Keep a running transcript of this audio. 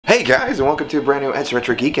guys, and welcome to a brand new Ed's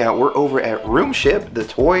Retro Geek Out. We're over at Romskip, the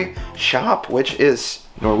toy shop, which is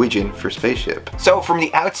Norwegian for spaceship. So from the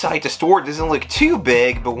outside, the store doesn't look too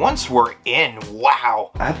big, but once we're in,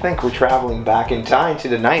 wow. I think we're traveling back in time to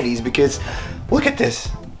the 90s because look at this.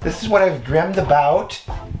 This is what I've dreamed about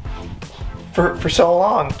for so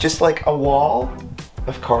long. Just like a wall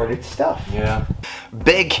of carded stuff. Yeah.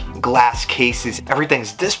 Big glass cases,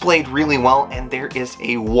 everything's displayed really well, and there is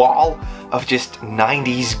a wall of just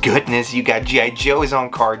 90s goodness. You got G.I. Joe's on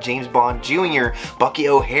card, James Bond Jr., Bucky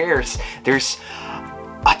O hares. There's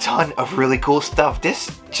a ton of really cool stuff.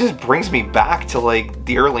 This just brings me back to like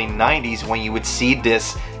the early 90s when you would see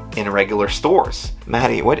this in regular stores.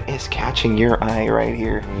 Matti, what is catching your eye right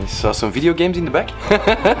here? I saw some video games in the back.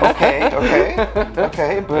 okay,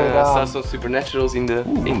 but I saw some supernaturals in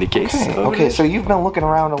the case. Okay, so you've been looking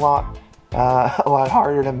around a lot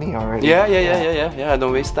harder than me already. Yeah. I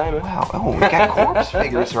don't waste time. Wow. Oh, we got corpse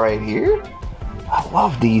figures right here. I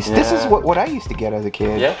love these. Yeah. This is what I used to get as a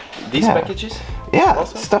kid. Yeah, these packages. Yeah,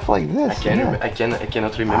 also? Stuff like this. I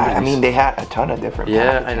cannot remember. I mean, they had a ton of different.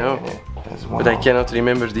 Yeah, I know. But I cannot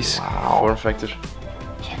remember this form factor.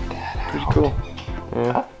 Check that out. Pretty cool.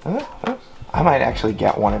 Yeah. I might actually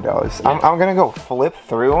get one of those. Yeah. I'm gonna go flip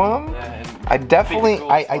through them. Yeah, I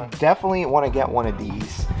definitely want to get one of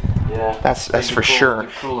these. Yeah, that's for sure.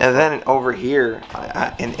 And then over here,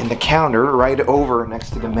 in the counter, right over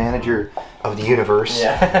next to the manager of the universe,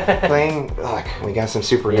 playing. Look, we got some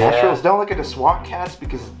supernaturals. Yeah. Don't look at the SWAT cats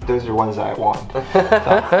because those are ones I want.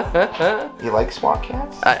 You like SWAT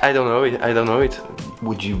cats? I don't know it. I don't know it.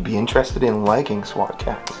 Would you be interested in liking SWAT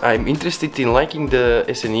cats? I'm interested in liking the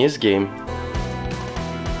SNES game.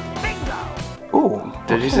 Ooh,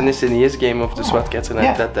 there is an SNES game of the SWAT cats, and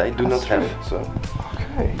that I do not have. So.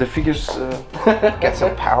 The figures got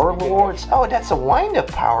some Power Lords. Oh, that's a wind-up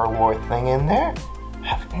Power Lord thing in there.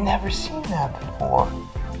 I've never seen that before.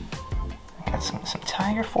 We got some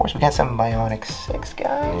Tiger Force. We got some Bionic 6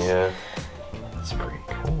 guys. Yeah. That's pretty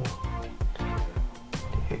cool.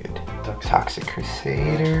 Dude, Toxic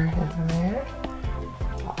Crusader in there.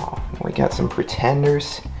 Oh, we got some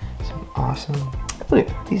Pretenders. Some awesome. Look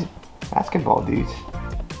at these basketball dudes.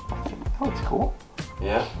 That looks cool.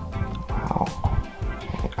 Yeah. Wow.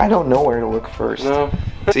 I don't know where to look first. No.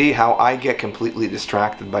 See how I get completely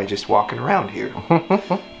distracted by just walking around here.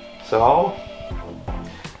 So,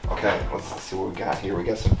 okay, let's see what we got here. We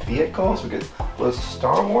got some vehicles. We got loads of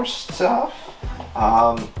Star Wars stuff.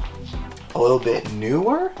 A little bit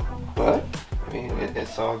newer, but I mean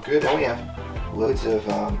it's all good. And we have loads of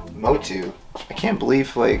MOTU. I can't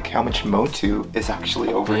believe like how much MOTU is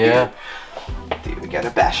actually over here. Dude, we got a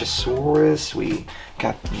Bashosaurus, we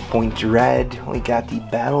got the Point Dread, we got the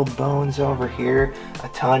Battle Bones over here, a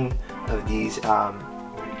ton of these,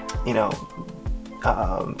 you know,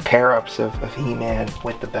 pair-ups of He-Man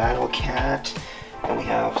with the Battle Cat, and we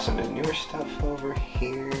have some of the newer stuff over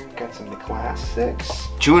here, got some of the classics.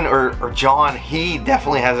 June or John, he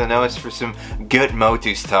definitely has a nose for some good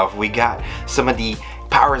MOTU stuff. We got some of the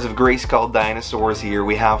Powers of Grayskull dinosaurs here,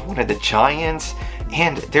 we have one of the Giants,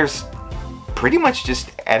 and there's pretty much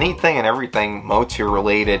just anything and everything MOTU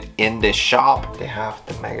related in this shop. They have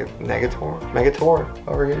the Megator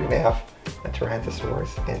over here. They have a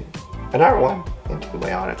Tyrannosaurus and another one into the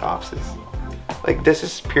Leonatopsis. Like, this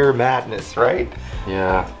is pure madness, right?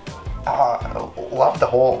 Yeah. Love the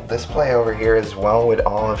whole display over here as well with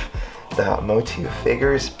all of the MOTU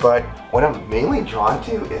figures, but what I'm mainly drawn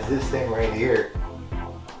to is this thing right here.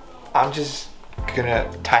 I'm just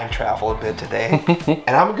gonna time travel a bit today and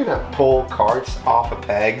I'm gonna pull cards off of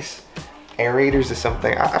pegs. Aerators is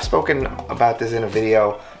something I've spoken about this in a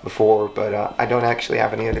video before, but I don't actually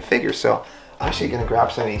have any of the figures, so I'm actually gonna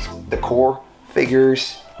grab some of these the core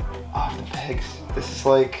figures off the pegs. This is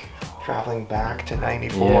like traveling back to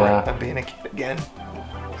 94 and being a kid again.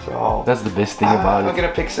 So that's the best thing about it. I'm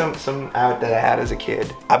gonna pick some out that I had as a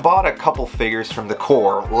kid. I bought a couple figures from the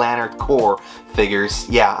core, Lantern core figures.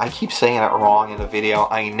 Yeah, I keep saying it wrong in the video,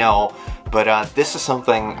 I know. But this is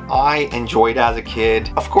something I enjoyed as a kid.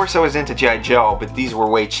 Of course I was into G.I. Joe, but these were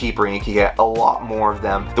way cheaper and you could get a lot more of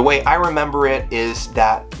them. The way I remember it is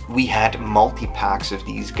that we had multi-packs of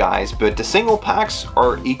these guys, but the single packs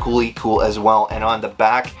are equally cool as well. And on the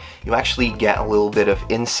back, you actually get a little bit of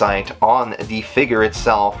insight on the figure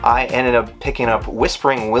itself. I ended up picking up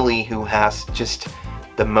Whispering Willie, who has just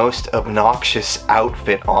the most obnoxious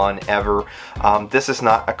outfit on ever. This is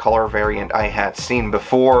not a color variant I had seen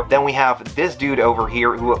before. Then we have this dude over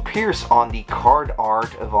here who appears on the card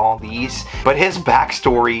art of all these, but his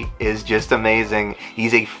backstory is just amazing.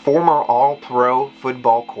 He's a former all-pro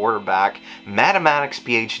football quarterback, mathematics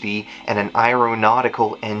PhD, and an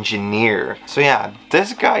aeronautical engineer. So yeah,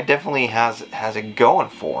 this guy definitely has it going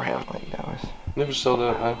for him. Like that was. Never saw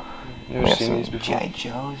that. Never seen these before.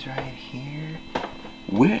 Gijoes right here.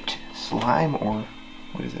 Wit, slime, or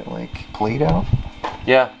what is it, like Play-Doh?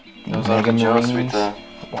 Yeah, those are the Joes with the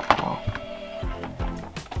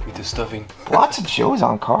stuffing. Lots of Joes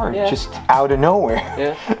on card, just out of nowhere.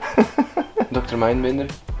 Yeah. Dr.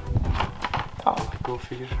 Mindbender. Oh, go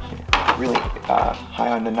figure. Really high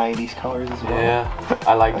on the 90s colors as well. Yeah,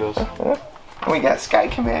 I like those. We got Sky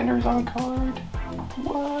Commanders on card.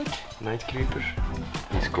 What? Night Creeper.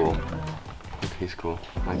 He's cool. He's cool.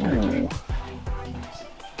 Night Creeper.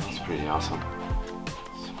 He's pretty awesome.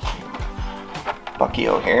 Bucky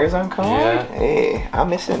O hares on card? Yeah. Hey, I'm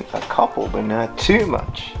missing a couple, but not too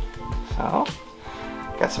much. So,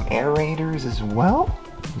 got some Air Raiders as well.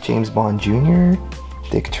 James Bond Jr.,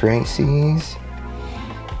 Dick Tracy's.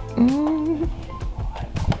 I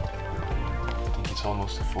think it's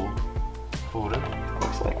almost a full run.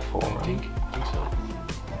 Looks like full. I think so.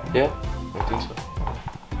 Yeah, I think so.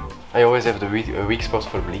 I always have a weak spot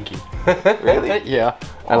for Blinky. Really? Yeah,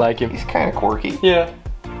 I like him. He's kind of quirky. Yeah,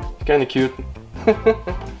 he's kind of cute.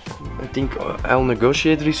 I think Al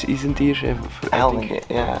Negotiator isn't here. Al Negotiator,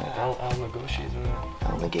 yeah. Al Negotiator.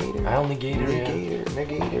 Al Negator. Al Negator,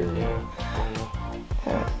 Negator.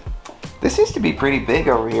 Yeah. This seems to be pretty big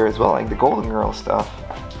over here as well, like the Golden Girl stuff.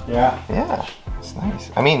 Yeah. Yeah, it's nice.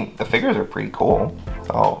 I mean, the figures are pretty cool.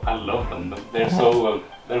 So. I love them. They're so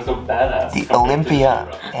badass. The Olympia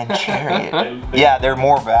and Chariot. Yeah, they're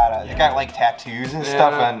more badass. They got like tattoos and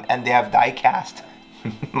stuff, and they have die cast. They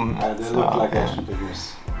look like action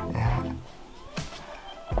figures. Yeah.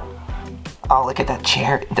 Oh, look at that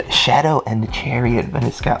the shadow and the chariot, and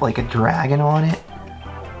it's got like a dragon on it.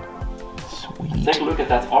 Sweet. Take a look at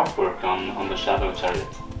that artwork on the shadow chariot.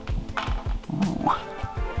 Ooh.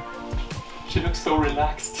 She looks so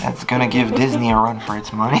relaxed. That's gonna give Disney a run for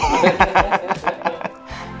its money.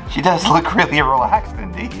 She does look really relaxed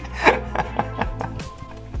indeed.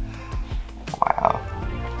 Wow.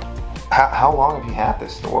 How long have you had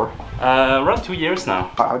this store? Around 2 years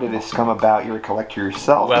now. How did this come about? You're a collector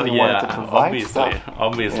yourself. Well, you wanted to provide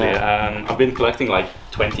obviously. Yeah. I've been collecting like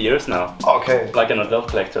 20 years now. Okay. Like an adult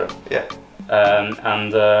collector. Yeah.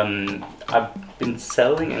 I've been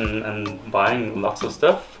selling and buying lots of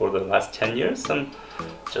stuff for the last 10 years, and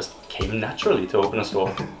just came naturally to open a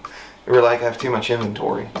store. You were like, I have too much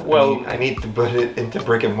inventory. Well, I need to put it into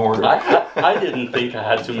brick and mortar. I didn't think I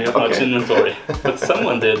had too much inventory, but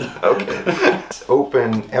someone did. Okay. It's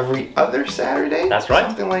open every other Saturday? That's right.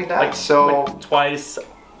 Something like that? Like twice,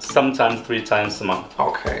 sometimes 3 times a month.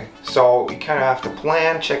 Okay. So you kind of have to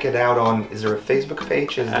plan, check it out on, is there a Facebook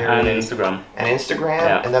page? Is there and Instagram. And Instagram?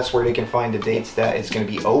 Yeah. And that's where they can find the dates that it's going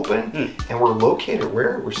to be open. And we're located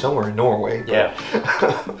where? We're somewhere in Norway. Yeah.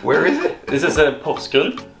 Where is it? This is a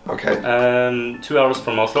Porsgrunn. Okay. 2 hours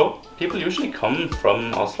from Oslo. People usually come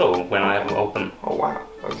from Oslo when I open. Oh wow.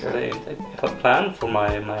 Okay. So they plan for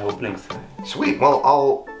my openings. Sweet. Well,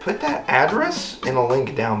 I'll put that address in a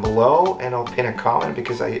link down below, and I'll pin a comment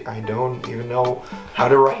because I don't even know how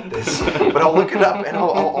to write this. But I'll look it up and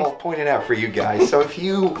I'll point it out for you guys. So if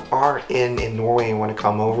you are in Norway and want to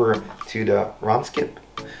come over to the Romskip,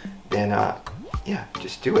 then yeah,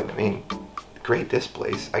 just do it. I mean, great this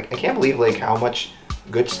place. I can't believe like how much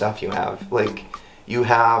good stuff you have. Like, you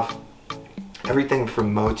have everything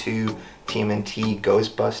from MOTU, TMNT,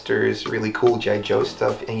 Ghostbusters, really cool Gijoe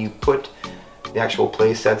stuff, and you put the actual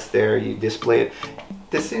play sets there, you display it.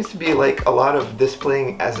 This seems to be like a lot of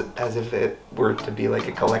displaying as if it were to be like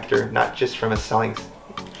a collector, not just from a selling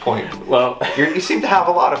point. Well, you seem to have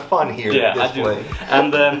a lot of fun here. Yeah, display. I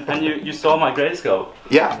do. And you saw my Grayskull.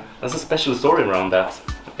 Yeah. There's a special story around that.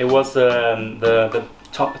 It was the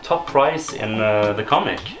top prize in the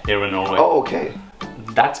comic here in Norway. Oh, okay.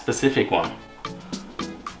 That specific one.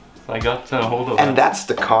 So I got hold of that. And that's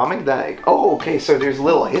the comic that... Oh, okay, so there's a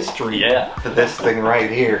little history to this thing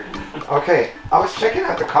right here. Okay, I was checking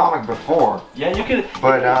out the comic before. Yeah, you could...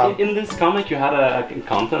 But in this comic you had a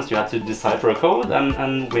contest. You had to decipher a code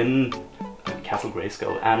and win a Castle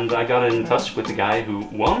Grayskull. And I got in touch with the guy who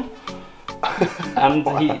won. And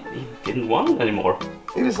he didn't win anymore.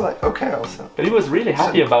 He was like, okay, also. But he was really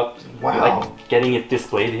happy about like, getting it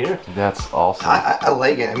displayed here. That's awesome. I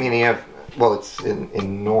like it. I mean, you have, well, it's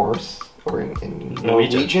in Norse, or in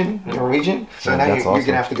Norwegian. So now you're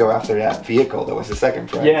gonna have to go after that vehicle that was the second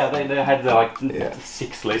prize. Yeah, they had like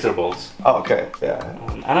 6 laser bolts. Oh, okay, yeah.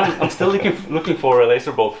 And I'm still looking for a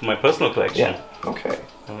laser bolt for my personal collection. Yeah. Okay.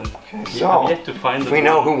 Okay. I've So yet to find we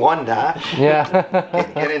know who won that. Yeah.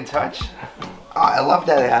 Get in touch. I love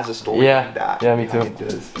that it has a story. Yeah. Like that. Yeah, me too. It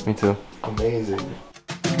does. Me too. Amazing.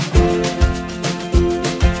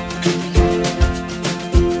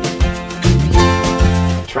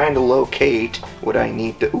 Trying to locate what I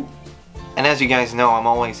need to. Ooh. And as you guys know, I'm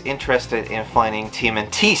always interested in finding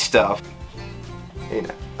TMNT stuff. You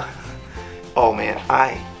know. Oh man,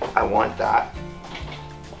 I want that.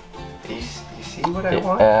 You see what I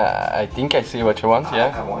want? I think I see what you want.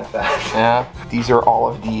 Yeah. I want that. Yeah. These are all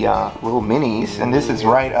of the little minis, and this is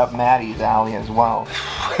right up Matti's alley as well.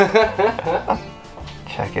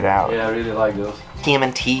 Check it out. Yeah, I really like those.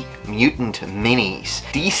 TMNT Mutant Minis.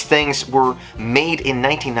 These things were made in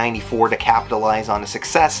 1994 to capitalize on the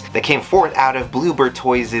success that came forth out of Bluebird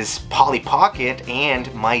Toys' Polly Pocket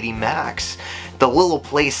and Mighty Max. The little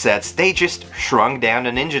play sets, they just shrunk down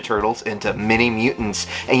the Ninja Turtles into mini mutants,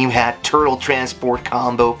 and you had turtle transport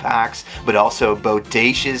combo packs, but also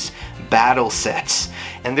bodacious battle sets.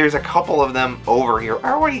 And there's a couple of them over here.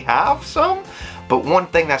 I already have some. But one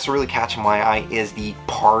thing that's really catching my eye is the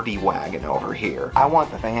party wagon over here. I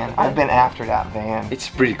want the van. I've been after that van. It's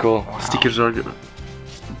pretty cool. Wow. Stickers are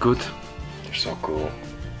good. They're so cool.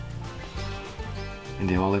 And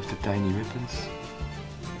they all have the tiny weapons.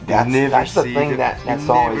 That's the thing that's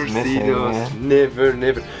always missing. Man. Never.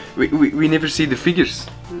 We never see the figures.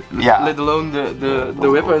 Yeah. Let alone the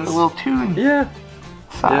weapons. The little tune. Yeah.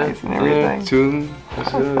 Size and everything. Tune.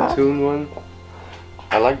 Tune one.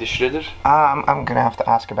 I like the shredder. I'm gonna have to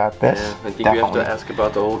ask about this. Yeah, I think we have to ask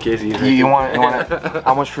about the whole case. You want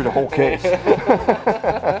how much for the whole case? I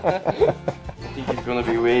think it's gonna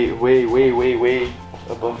be way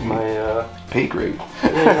above my pay grade.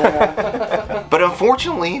 Yeah. But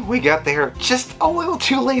unfortunately, we got there just a little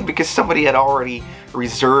too late because somebody had already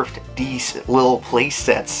reserved these little play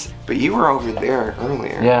sets. But you were over there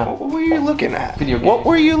earlier. Yeah. What were you looking at? Video games. What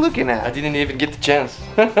were you looking at? I didn't even get the chance.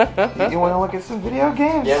 You want to look at some video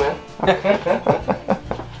games? Yeah, man.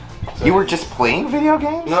 You were just playing video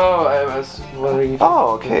games? No, I was wondering if...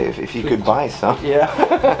 Oh, okay, if you could buy some. Yeah.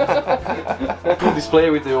 Display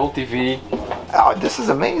with the old TV. Oh, this is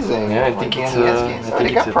amazing. Yeah, I think it's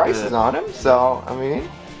they got prices on them, so, I mean,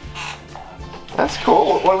 that's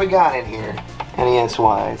cool. What do we got in here?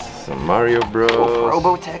 NES-wise? Some Mario Bros.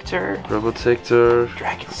 Robotector.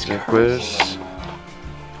 Dragon's Quest.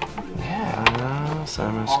 Yeah.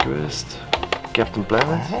 Simon's Quest. Captain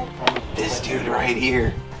Planet. This dude right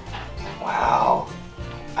here. Wow.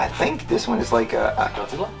 I think this one is like a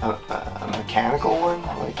mechanical one.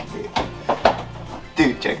 Like,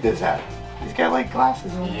 dude, check this out. He's got like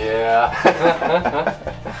glasses on. Yeah.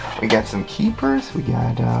 We got some keepers. We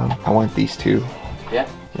got, I want these two. Yeah?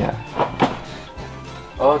 Yeah.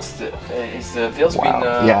 Oh, it's the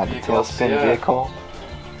tailspin yeah, vehicles. the tailspin vehicle.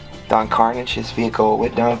 Don Carnage's vehicle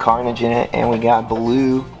with Don Carnage in it. And we got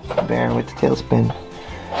Baloo there with the tailspin.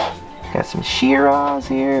 Got some Shiras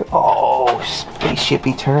here. Oh, Spaceship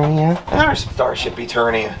Eternia. Another Starship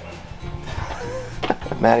Eternia.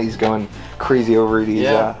 Matty's going crazy over these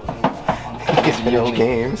his vintage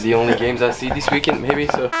games. The only games I see this weekend, maybe,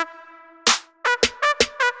 so.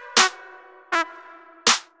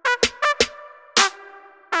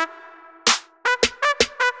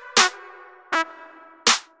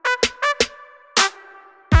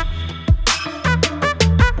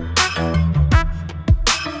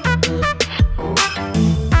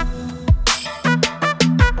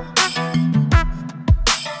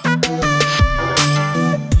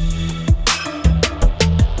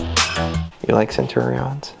 You like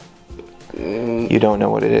Centurions? You don't know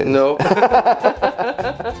what it is? No.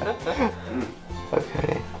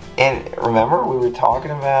 Okay. And remember we were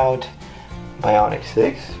talking about Bionic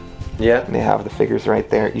 6? Yeah. And they have the figures right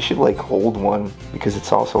there. You should like hold one because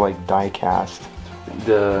it's also like die cast.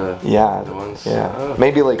 The ones. Yeah. Oh.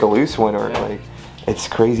 Maybe like a loose one or like it's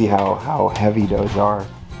crazy how heavy those are.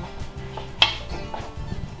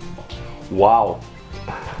 Wow.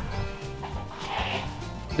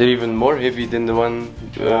 They're even more heavy than the one.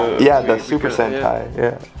 Yeah, the Super Sentai.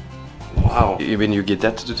 Yeah. Wow. When you get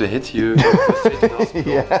that to the head, you go straight to the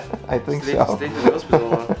hospital. Yeah, I think so. Straight to the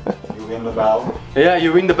hospital. You win the battle. Yeah,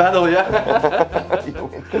 you win the battle. Yeah. You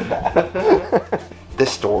win the battle.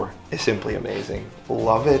 This store is simply amazing.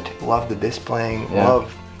 Love it. Love the displaying. Yeah.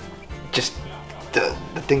 Love just the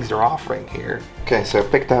things they're offering here. Okay, so I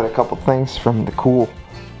picked out a couple things from the cool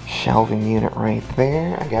shelving unit right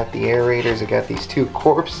there. I got the aerators. I got these two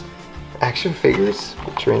corpse action figures,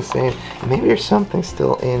 which are insane. Maybe there's something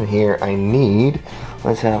still in here I need.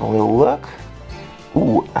 Let's have a little look.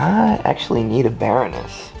 Ooh, I actually need a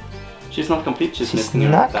Baroness. She's not complete. She's missing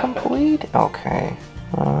not her complete? Okay.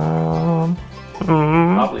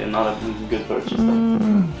 Probably not a good purchase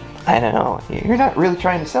though. I don't know. You're not really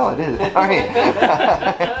trying to sell it, is it? I mean,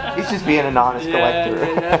 he's just being an honest collector.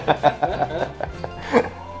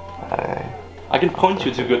 I can point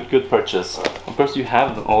you to good purchase. Of course, you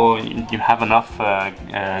have enough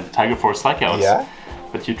Tiger Force Psychouts. Yeah.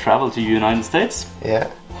 But you travel to the United States.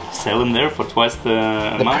 Yeah. Sell them there for twice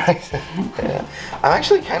the amount. Price. Yeah. I'm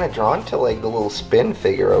actually kind of drawn to like the little spin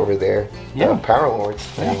figure over there. Yeah. The Power Lords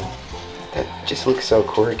thing. Yeah. That just looks so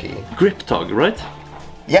quirky. Griptog, right?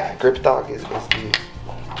 Yeah, Griptog is the...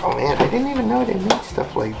 Oh man, I didn't even know they made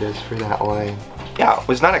stuff like this for that line. Yeah, I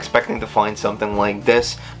was not expecting to find something like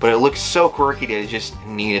this, but it looks so quirky that I just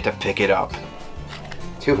needed to pick it up.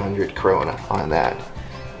 200 krona on that.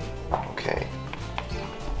 Okay.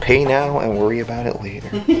 Pay now and worry about it later.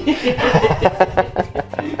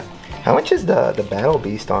 How much is the Battle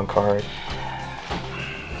Beast on card?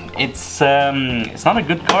 It's not a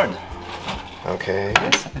good card. Okay.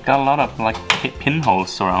 It's got a lot of like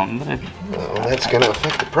pinholes around it. Well, that's gonna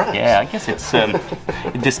affect the price. Yeah, I guess it's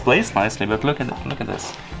it displays nicely, but look at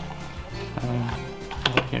this.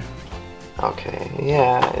 Look here. Okay.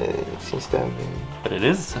 Yeah, it seems to have been... But it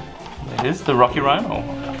is the Rocky Rhino.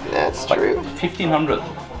 That's like true. 1500.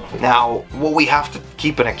 Now, what we have to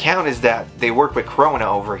keep in account is that they work with krona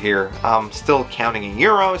over here. I'm still counting in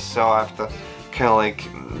euros, so I have to kind of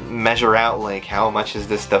like measure out like how much is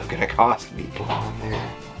this stuff gonna cost me. On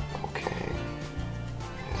there. Okay.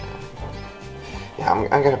 Yeah,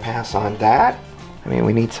 I'm gonna pass on that. I mean,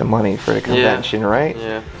 we need some money for the convention, right?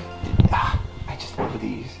 Yeah. I just love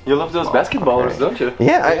these. You love those basketballers, don't you?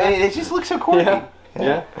 Yeah, it just looks so cool. Yeah.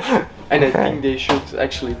 And I think they should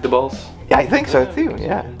actually the balls. Yeah, I think so too.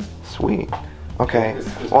 Yeah, sweet. Okay.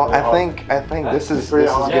 Well, I think this is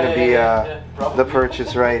gonna be the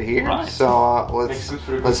purchase right here. Right. So let's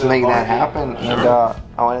make that happen. And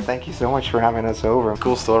I want to thank you so much for having us over.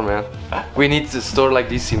 Cool store, man. We need a store like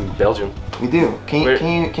this in Belgium. We do. Can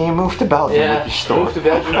you move to Belgium with your store? Move to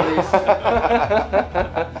Belgium, please.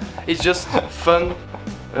 It's just fun.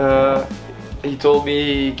 He told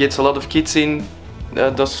me he gets a lot of kids in.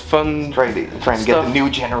 Does fun trying to get the new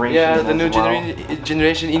generation. Yeah, the new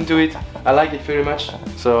generation into it. I like it very much.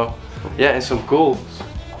 So yeah, and some cool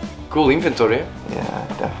inventory. Yeah,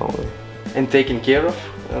 definitely. And taken care of,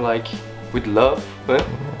 like with love. Huh?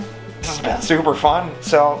 This has been super fun.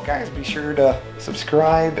 So guys, be sure to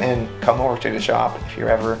subscribe and come over to the shop if you're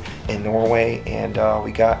ever in Norway. And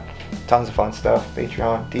we got tons of fun stuff.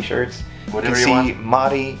 Patreon, t-shirts. Whatever you you can see want.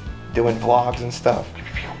 Matti doing vlogs and stuff.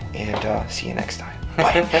 And see you next time.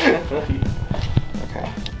 Bye. Okay.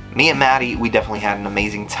 Me and Matti, we definitely had an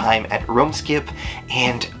amazing time at Romskip,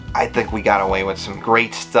 and I think we got away with some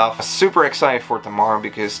great stuff. Super excited for tomorrow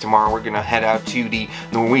because tomorrow we're gonna head out to the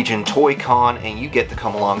Norwegian Toy Con, and you get to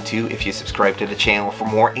come along too if you subscribe to the channel for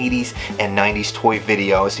more 80s and 90s toy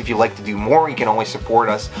videos. If you'd like to do more, you can always support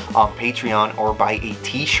us on Patreon or buy a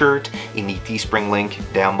t-shirt in the Teespring link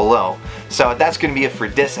down below. So that's gonna be it for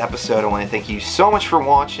this episode. I want to thank you so much for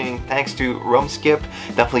watching. Thanks to Romskip.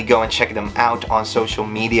 Definitely go and check them out on social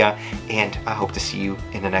media, and I hope to see you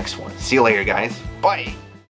in the next one. See you later, guys. Bye.